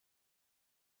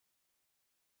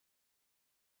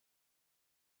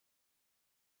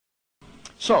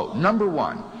So, number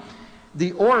one,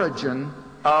 the origin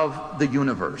of the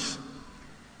universe.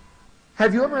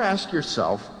 Have you ever asked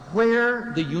yourself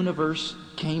where the universe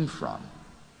came from?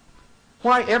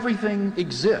 Why everything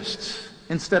exists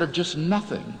instead of just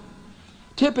nothing?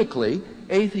 Typically,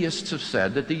 atheists have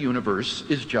said that the universe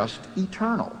is just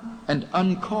eternal and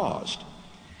uncaused.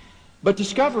 But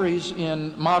discoveries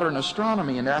in modern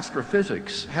astronomy and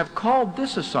astrophysics have called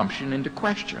this assumption into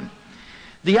question.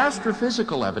 The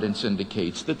astrophysical evidence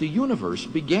indicates that the universe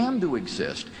began to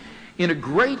exist in a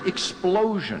great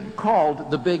explosion called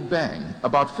the Big Bang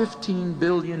about 15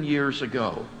 billion years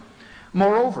ago.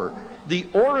 Moreover, the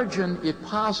origin it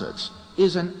posits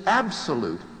is an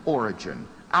absolute origin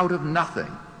out of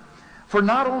nothing. For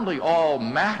not only all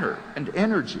matter and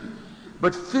energy,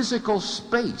 but physical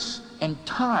space and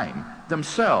time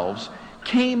themselves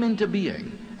came into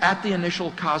being at the initial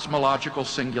cosmological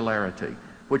singularity,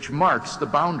 which marks the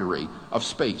boundary of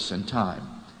space and time.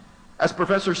 As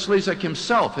Professor Slezak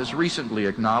himself has recently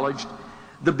acknowledged,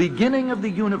 the beginning of the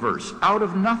universe out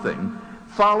of nothing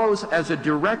follows as a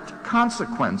direct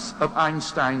consequence of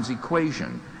Einstein's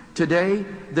equation. Today,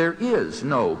 there is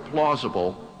no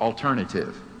plausible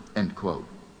alternative, end quote.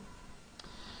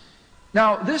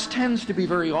 Now, this tends to be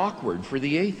very awkward for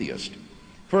the atheist,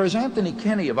 for as Anthony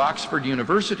Kenny of Oxford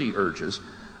University urges,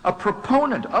 a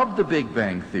proponent of the Big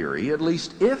Bang Theory, at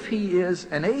least if he is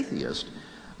an atheist,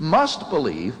 must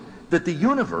believe that the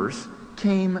universe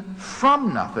came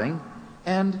from nothing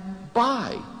and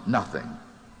by nothing.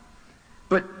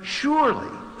 But surely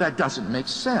that doesn't make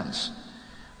sense.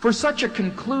 For such a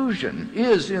conclusion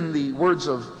is, in the words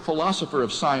of philosopher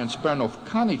of science Bernhoff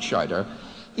Kanitscheider,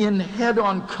 in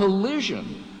head-on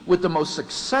collision with the most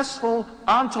successful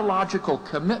ontological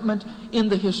commitment in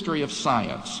the history of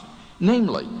science,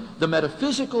 namely the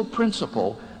metaphysical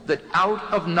principle that out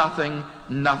of nothing,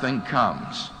 nothing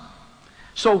comes.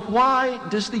 So why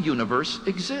does the universe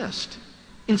exist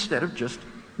instead of just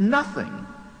nothing?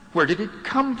 Where did it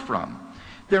come from?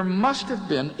 There must have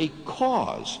been a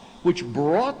cause which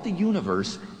brought the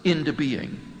universe into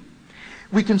being.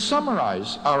 We can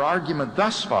summarize our argument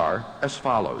thus far as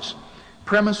follows.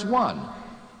 Premise one,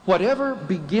 whatever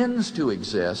begins to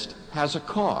exist has a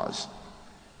cause.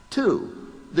 2,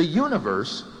 the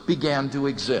universe began to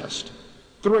exist.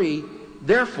 3,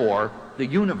 therefore, the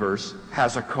universe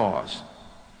has a cause.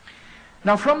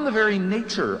 Now, from the very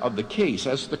nature of the case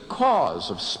as the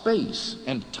cause of space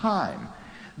and time,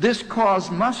 this cause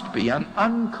must be an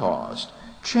uncaused,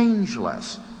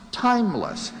 changeless,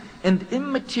 timeless, and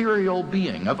immaterial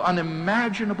being of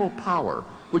unimaginable power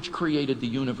which created the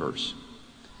universe.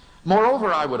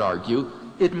 Moreover, I would argue,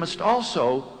 it must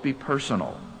also be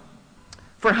personal.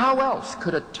 For how else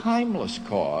could a timeless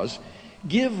cause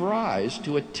give rise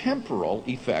to a temporal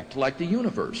effect like the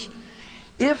universe?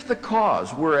 If the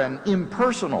cause were an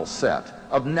impersonal set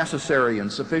of necessary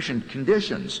and sufficient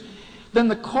conditions, then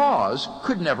the cause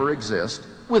could never exist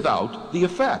without the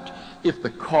effect. If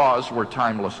the cause were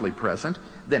timelessly present,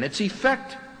 then its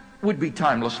effect would be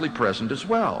timelessly present as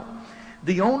well.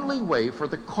 The only way for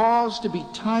the cause to be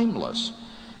timeless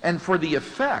and for the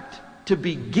effect to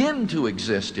begin to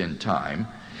exist in time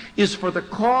is for the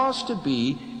cause to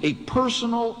be a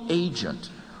personal agent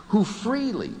who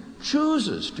freely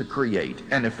chooses to create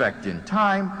an effect in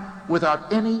time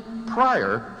without any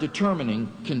prior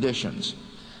determining conditions.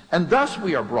 And thus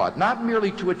we are brought not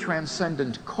merely to a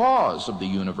transcendent cause of the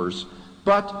universe,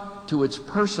 but to its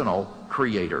personal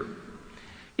creator.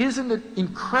 Isn't it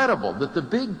incredible that the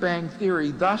Big Bang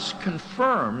Theory thus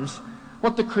confirms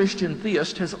what the Christian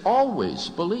theist has always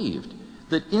believed,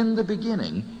 that in the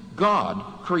beginning, God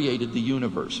created the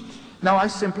universe? Now, I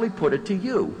simply put it to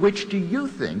you, which do you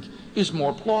think is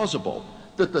more plausible,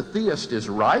 that the theist is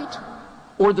right,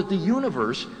 or that the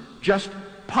universe just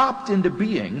popped into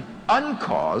being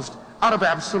uncaused out of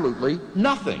absolutely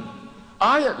nothing?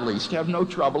 I at least have no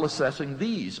trouble assessing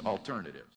these alternatives.